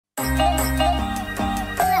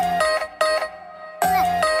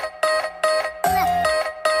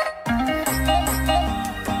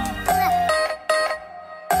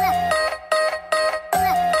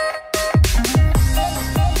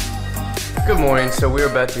morning. So we're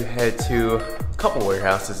about to head to a couple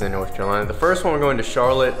warehouses in North Carolina. The first one, we're going to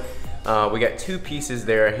Charlotte. We got 2 pieces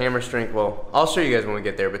there, a hammer strength. Well, I'll show you guys when we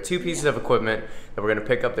get there, but 2 pieces of equipment that we're gonna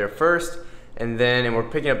pick up there first. And we're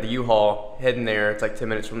picking up the U-Haul, heading there. It's like 10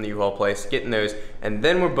 minutes from the U-Haul place, getting those. And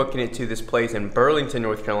then we're booking it to this place in Burlington,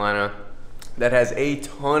 North Carolina that has a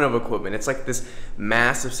ton of equipment. It's like this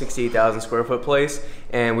massive 68,000 square foot place.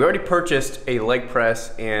 And we already purchased a leg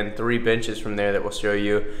press and 3 benches from there that we'll show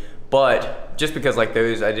you. But just because like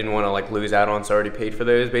those, I didn't want to like lose out on, so I already paid for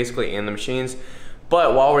those basically and the machines.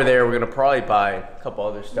 But while we're there, we're gonna probably buy a couple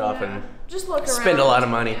other stuff and just look spend a lot of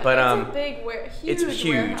money. Yeah, but it's a big, huge. it's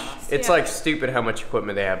huge. Warehouse. It's like stupid how much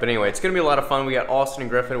equipment they have. But anyway, it's gonna be a lot of fun. We got Austin and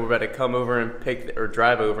Griffin. We're about to come over and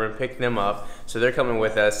drive over and pick them up. So they're coming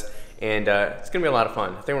with us, and it's gonna be a lot of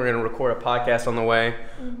fun. I think we're gonna record a podcast on the way,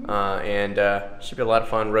 should be a lot of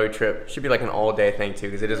fun. Road trip. Should be like an all-day thing too,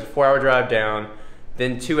 because it is a 4-hour drive down,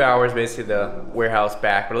 then 2 hours basically the warehouse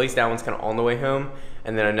back. But at least that one's kind of on the way home.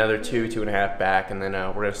 And then another 2.5 back, and then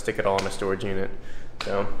we're gonna stick it all in a storage unit.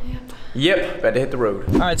 So, yep, about to hit the road.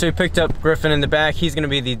 All right, so we picked up Griffin in the back. He's gonna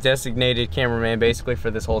be the designated cameraman basically for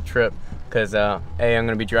this whole trip, because A, I'm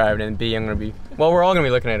gonna be driving, and B, well, we're all gonna be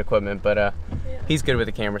looking at equipment, but he's good with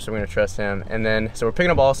the camera, so we're gonna trust him. And then, so we're picking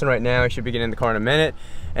up Austin right now. He should be getting in the car in a minute,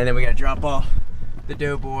 and then we gotta drop off the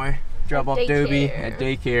Doughboy, drop off Dobie at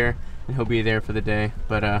daycare, and he'll be there for the day.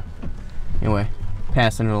 But anyway,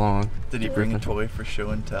 passing it along. Did he bring a toy for show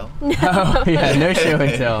and tell? No. Oh, yeah, no show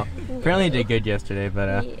and tell. Apparently he did good yesterday,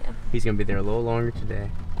 but he's gonna be there a little longer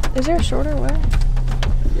today. Is there a shorter way?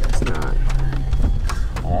 Yes, not.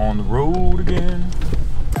 On the road again.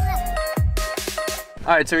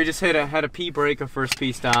 All right, so we just had a pee break, a first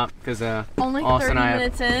pee stop, because only 30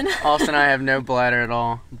 minutes in. Austin and I have no bladder at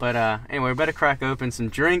all. But anyway, we better crack open some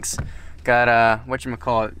drinks. Got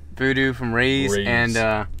whatchamacallit, Voodoo from Ray's. And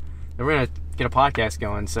we're gonna get a podcast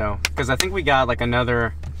going, so because I think we got like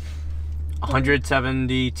another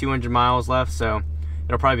 170 200 miles left, so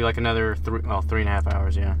it'll probably be like another 3.5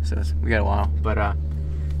 hours. Yeah, so we got a while, but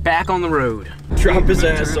back on the road. Drop his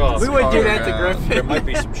ass off. We would do that to Griffin. There might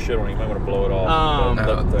be some shit on it. You might want to blow it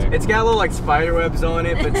off. It's got a little like spider webs on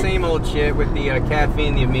it, but same old shit with the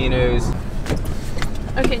caffeine, the aminos.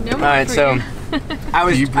 Okay, no more. All right, so I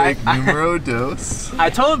was numero dos.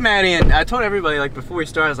 I told Maddie and I told everybody like before we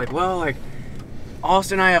started, I was like, well, like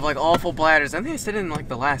Austin and I have like awful bladders. I think I said it in like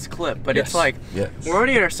the last clip, but it's like we're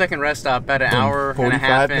already at our second rest stop, about an hour and a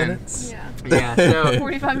half minutes? Yeah, so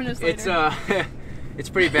 45 minutes later. It's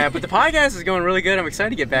pretty bad, but the podcast is going really good. I'm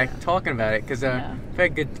excited to get back talking about it because we've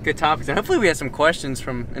had good topics, and hopefully we have some questions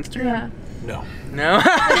from Instagram. No.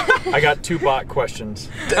 I got 2 bot questions.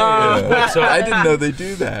 So I didn't know they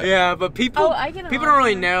do that. Yeah, but people don't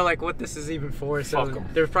really know like what this is even for, so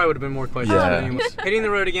there probably would have been more questions. Anyway, hitting the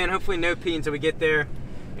road again, hopefully no pee until we get there.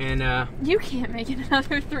 And you can't make it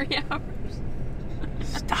another 3 hours.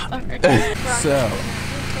 Stop. So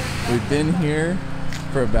we've been here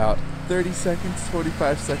for about 30 seconds,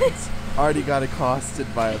 45 seconds. Already got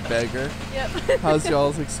accosted by a beggar. Yep. How's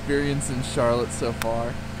y'all's experience in Charlotte so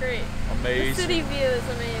far? Great. Amazing. The city view is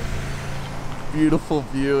amazing. Beautiful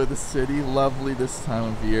view of the city. Lovely this time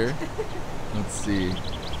of year. Let's see.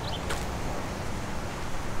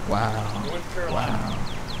 Wow. North Carolina. Wow.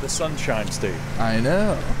 The Sunshine State. I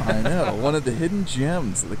know. One of the hidden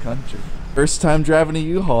gems of the country. First time driving a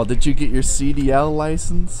U-Haul. Did you get your CDL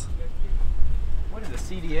license? What is a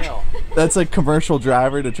CDL? That's like commercial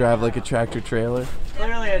driver to drive like a tractor trailer.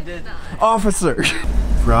 Clearly I did. Officer!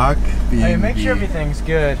 Brock being Hey, make sure everything's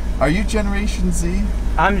good. Are you Generation Z?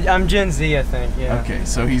 I'm Gen Z, I think, yeah. Okay,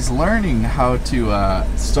 so he's learning how to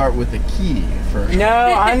start with a key first. No,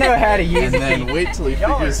 I know how to use it. And then wait till he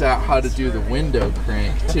figures out how to do the window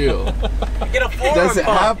crank too. Get a forearm Does it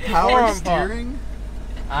pump. have power Forearm steering?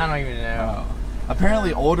 I don't even know. Oh.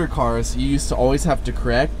 Apparently older cars you used to always have to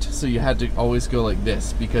correct, so you had to always go like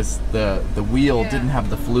this because the wheel didn't have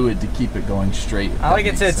the fluid to keep it going straight. I like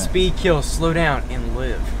it said speed kills, slow down and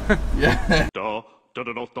live. Yeah. Seems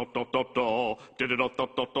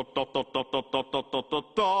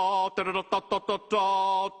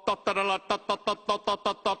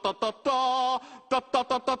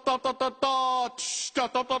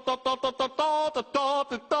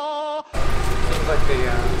like they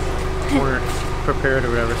weren't prepared or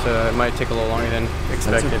whatever, so it might take a little longer than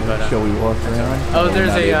expected. Okay. But shall we walk around? Oh,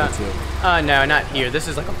 there's a no, not here. This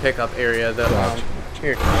is like a pickup area. The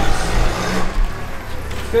here.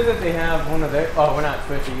 It's good that they have one of their. Oh, we're not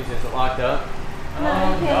supposed to use it. Is it locked up? No, you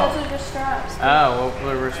can't. Those are just straps. Oh,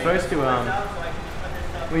 well, we're supposed to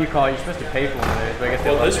what do you call it? You're supposed to pay for one of those, but I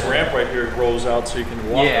guess this ramp right here rolls out so you can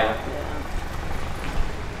walk. Yeah.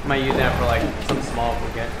 Might use that for like something small if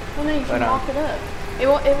we get. Well, no, you can walk it up.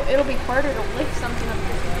 It'll be harder to lift something up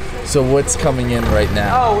here. So what's coming in right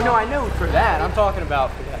now? Oh no, I know for that. I'm talking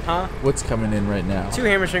about for that, huh? What's coming in right now? 2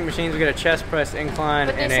 hammer strength machines. We got a chest press incline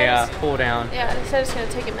But they and said a pull down. Yeah, they said it's gonna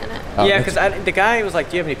take a minute. Oh, Yeah, because the guy was like,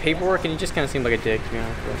 "Do you have any paperwork?" And he just kind of seemed like a dick, to be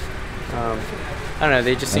honest with us. I don't know.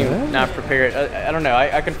 They just seemed not prepared. I don't know.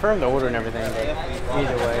 I confirmed the order and everything, but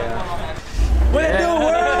either way. What it do,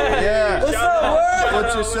 world? Yeah. What's up, world?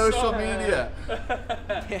 What's your social media?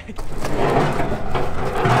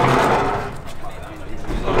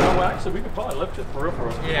 No, actually, we could probably lift it for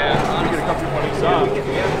real. Yeah. We get a couple on each side.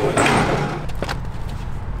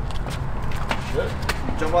 Good.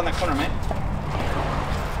 Jump on the corner, mate.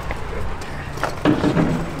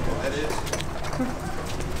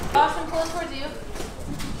 Austin, pull it towards you.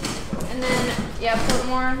 And then, yeah, pull it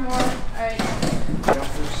more. Alright.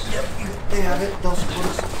 Yep, they have it. They'll support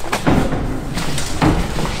us.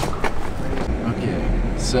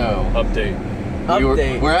 Okay, so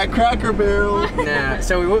Update. we're at Cracker Barrel. Nah.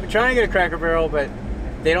 So we were trying to get a Cracker Barrel, but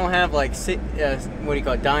they don't have like what do you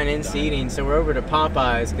call it, dine-in seating. So we're over to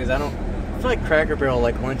Popeyes because I feel like Cracker Barrel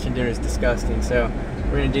like lunch and dinner is disgusting. So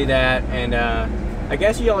we're gonna do that, and I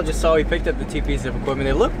guess you all just saw we picked up the 2 pieces of equipment.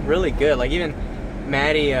 They look really good. Like even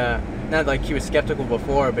Maddie, not like she was skeptical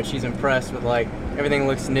before, but she's impressed with like everything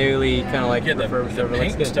looks newly kind of like refurbished. The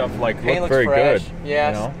paint and stuff like Paint look looks very fresh. good.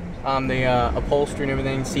 Yes. You know? The upholstery and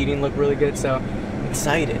everything, seating look really good. So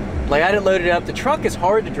excited. Like I didn't load it up. The truck is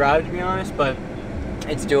hard to drive, to be honest, but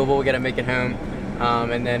it's doable. We got to make it home,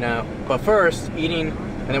 and then but first eating,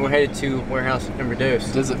 and then we're headed to warehouse number 2.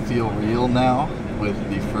 Does it feel real now with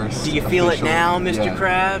the first? Do you feel it official- now, Mr. Yeah.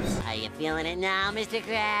 Krabs? Are you feeling it now, Mr.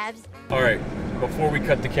 Krabs? All right, before we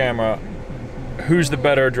cut the camera, who's the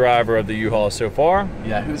better driver of the U-Haul so far?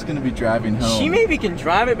 Yeah, who's gonna be driving home? She maybe can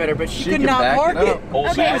drive it better, but she could can not back park it it. up. Old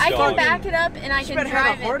Okay, Mad I Dog. can back it up and I She can better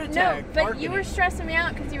have drive a heart it. attack No, but parking you were it. stressing me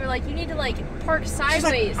out because you were like, you need to like park She's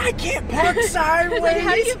sideways. like, I can't park sideways. Like,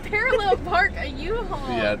 how do you parallel park a U-Haul?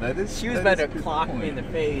 Yeah, that is. She was that about is to a good clock point. me in the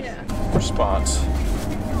face. Yeah. Response.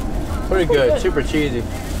 Pretty good, super cheesy.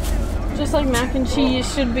 Just like mac and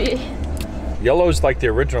cheese should be. Yellow's like the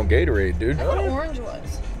original Gatorade, dude. What orange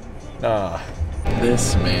was.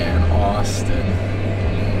 This man, Austin.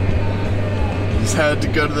 He's had to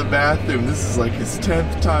go to the bathroom. This is like his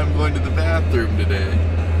 10th time going to the bathroom today.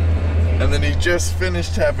 And then he just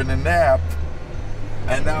finished having a nap.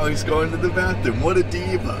 And now he's going to the bathroom. What a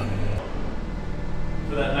diva.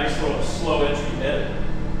 For that nice little slow entry bit.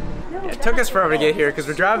 It took us forever to get here because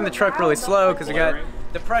we're driving the truck really slow because we got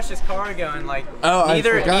the precious car going. Like Oh, I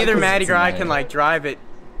neither forgot 'cause Maddie it's or I night. can like drive it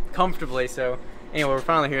comfortably. So anyway, we're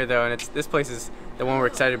finally here though, and this place is the one we're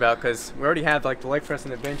excited about because we already have like the leg press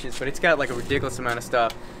and the benches, but it's got like a ridiculous amount of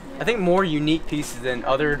stuff. I think more unique pieces than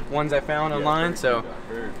other ones I found online. So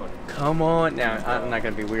come on now, I'm not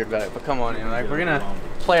gonna be weird about it, but come on, like we're gonna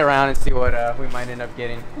play around and see what we might end up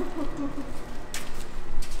getting.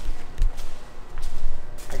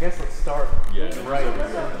 I guess let's start right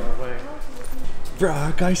away.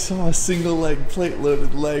 Brock, I saw a single leg plate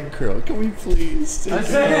loaded leg curl. Can we please take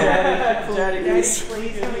it? Daddy, please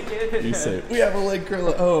let me get it. You say, we have a leg curl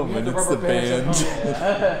at home, and it's the band.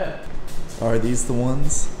 Are these the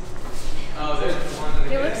ones? Oh, there's one.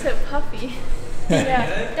 They look so puffy.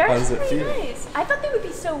 Yeah, they're How does it pretty feel? nice. I thought they would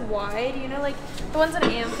be so wide, you know, like the ones at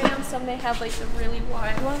AmFam, some they have like the really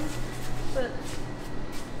wide ones, but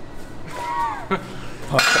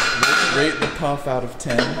Rate the puff out of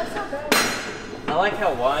 10. that's not bad. I like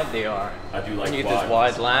how wide they are. I do like When you get this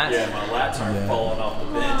wide lats. Yeah, my lats aren't falling off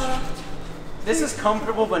the bench. This is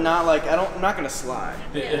comfortable, but not like I'm not gonna slide.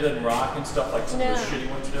 It doesn't rock and stuff like some of those No. shitty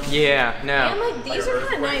ones do. Yeah, And no. like these are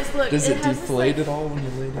kind of nice. Look, Does it has this, deflate like, at all when you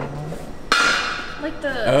lay down on it? Like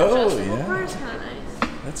the Oh, adjustable yeah. part is kind of nice.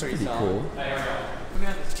 That's pretty cool.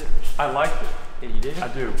 I liked it. Yeah, you did? I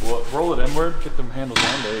do. Well, roll it inward, get them handles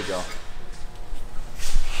on. There you go.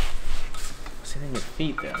 Sit in your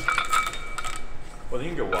feet though. Well, you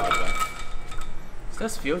can go wide then. This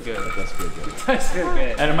does feel good. That's pretty good. It does feel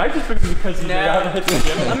good. And it might just be because you No. haven't hit the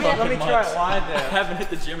gym in Let me fucking try months. it wide I though. haven't hit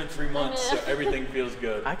the gym in 3 months, so everything feels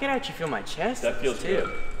good. I can actually feel my chest. That feels too. good.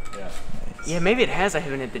 Yeah. Yeah, maybe it has. I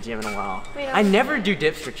haven't hit the gym in a while. Wait, I never do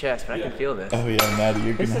dips for chest, but I can feel this. Oh yeah, Maddie,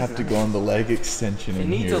 you're This gonna is have to go on the leg extension It in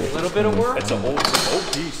needs here. a little bit of work. It's an old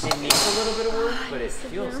piece. It needs a little bit of work, but it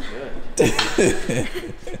feels good.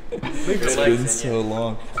 It's been so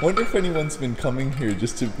long. I wonder if anyone's been coming here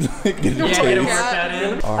just to get a Yeah, get a taste. workout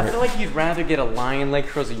in. I feel like you'd rather get a lion leg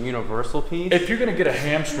curl as a universal piece. If you're gonna get a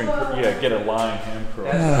hamstring, yeah, get a lion ham curl.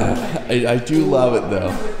 I do love it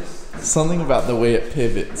though. Something about the way it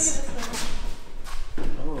pivots.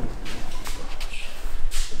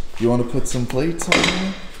 You want to put some plates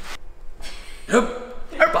on there?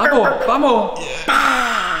 Vamos, vamos.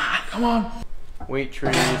 Yeah. Come on. Weight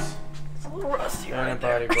trees. It's a little rusty And a right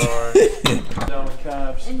body there. bar. Down with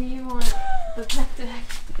calves. And you want the pec deck.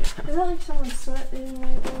 Is that like someone's sweat in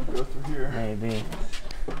right there? Go through here. Maybe.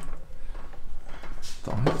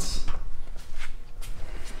 Thoughts?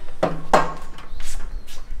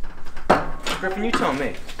 Griffin, you tell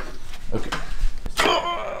me. Okay.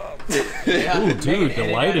 Ooh, dude,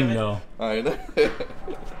 the lighting though. I know.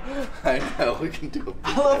 I know. We can do it.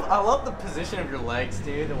 I love the position of your legs,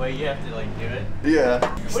 dude. The way you have to like do it. Yeah.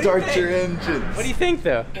 do you Start think? your engines. What do you think,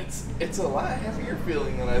 though? It's a lot heavier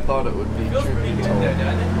feeling than I thought it would be. Feels truth pretty be good, told. though,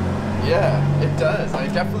 doesn't it? Yeah, it does. I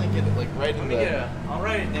definitely get it like right in the I'll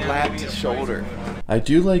write it down. lat Maybe to a price shoulder. quote on it. I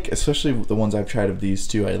do like, especially the ones I've tried of these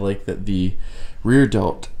two, I like that the rear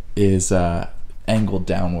delt is angled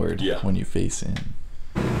downward when you face in.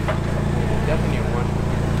 Definitely need one.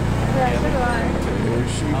 Yeah, so do I. There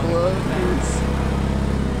she blows.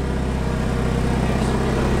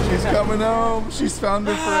 She's coming home. She's found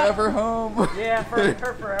her forever home. Yeah, for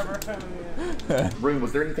her forever. Room,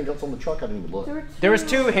 was there anything else on the truck? I didn't even look. There was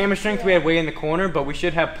 2 hammer strength we had way in the corner, but we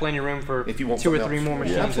should have plenty of room for If you want 2 or something 3 more else.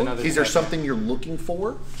 machines and other Is there stuff. something you're looking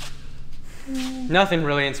for? Nothing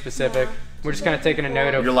really in specific. We're just kind of taking a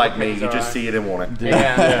note of. You're like what me. things You are. just see it and want it.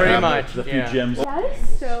 Yeah, pretty much. The few Yeah. gems. That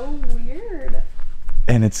is so weird.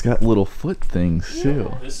 And it's got little foot things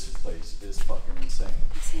too. This place is fucking insane.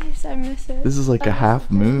 Yes, I miss it. This is like a half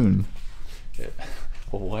moon.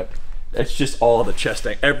 What? It's just all the chest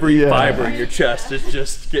thing. Every fiber in your chest is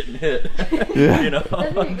just getting hit. Yeah. You know?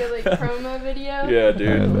 That'd be a good like promo video. Yeah,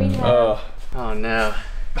 dude. We have Oh no.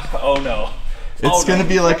 Oh no. It's Oh, gonna no.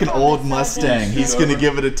 be like an old Mustang. He's gonna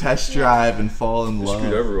give it a test drive and fall in Screwed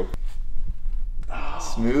love. over.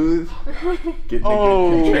 Smooth. Getting a Oh.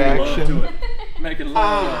 good Love to contraction. it. Making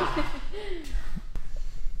love.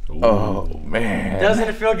 Oh man. Doesn't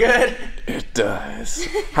it feel good? It does.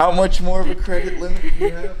 How much more of a credit limit do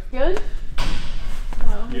you have? good.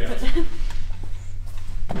 Oh, Yeah.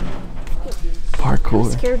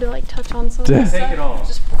 Parkour. scared to like touch on something. Death. Take it all.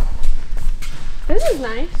 This is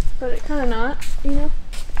nice, but it kind of not. You know,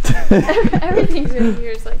 everything's in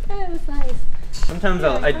here is like, oh, that's nice. Sometimes Yeah,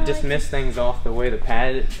 I I like dismiss things off the way the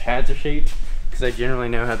pads are shaped because I generally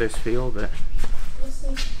know how those feel, but We'll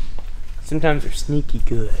see. sometimes they're sneaky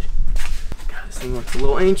good. God, this thing looks a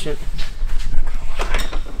little ancient.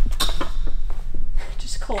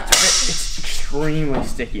 Just collapse. It's extremely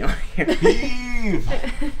sticky on here. Heave.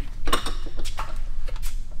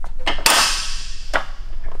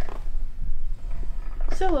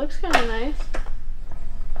 Still looks kind of nice.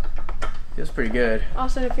 Feels pretty good.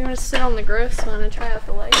 Also, if you want to sit on the gross one and try out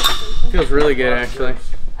the legs. or something. Feels really good actually.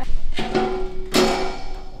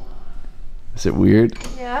 Is it weird?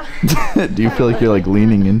 Yeah. Do you feel like you're like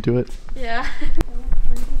leaning into it? Yeah.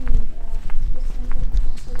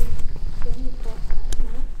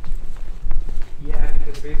 Yeah,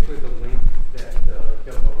 because basically the length that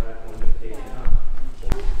the gumbo wrap will be taken up.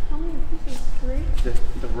 How many pieces? 3?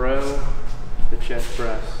 The row, the chest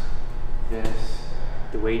press, this,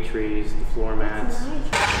 the weight trees, the floor mats.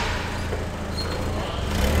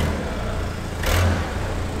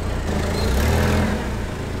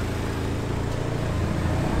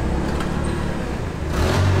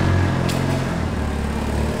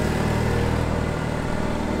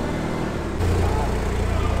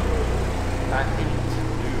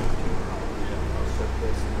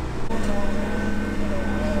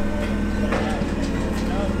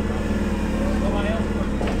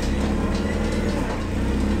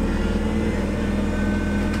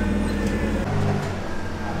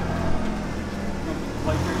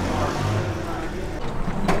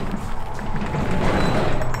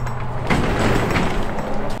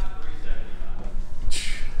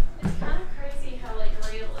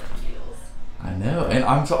 I know, and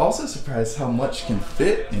I'm also surprised how much can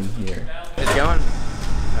fit in here. It's going.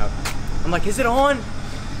 Oh. I'm like, is it on?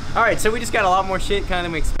 All right, so we just got a lot more shit kind of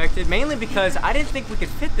than we expected, mainly because I didn't think we could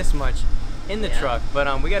fit this much in the truck.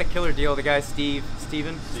 But we got a killer deal. The guy Steve,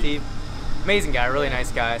 amazing guy, really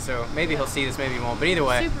nice guy. So maybe he'll see this, maybe he won't. But either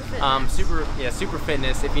way, super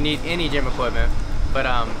fitness. If you need any gym equipment, but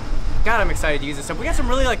God, I'm excited to use this stuff. We got some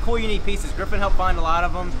really like cool, unique pieces. Griffin helped find a lot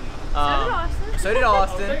of them. So did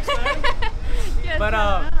Austin. Yes, But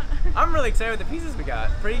I'm really excited with the pieces we got.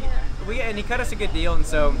 And he cut us a good deal, and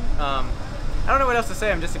so I don't know what else to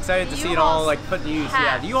say. I'm just excited to see it all like put to use.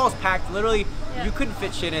 Yeah, the U-Haul's packed. Literally, you couldn't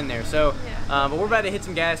fit shit in there. So, but we're about to hit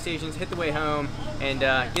some gas stations, hit the way home, and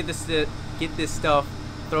get this stuff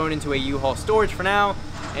thrown into a U-Haul storage for now.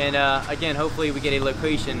 And again, hopefully we get a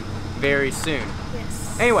location very soon. Yes.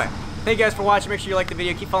 Anyway, thank you guys for watching. Make sure you like the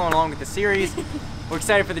video. Keep following along with the series. We're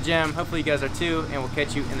excited for the gym. Hopefully you guys are too, and we'll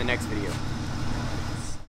catch you in the next video.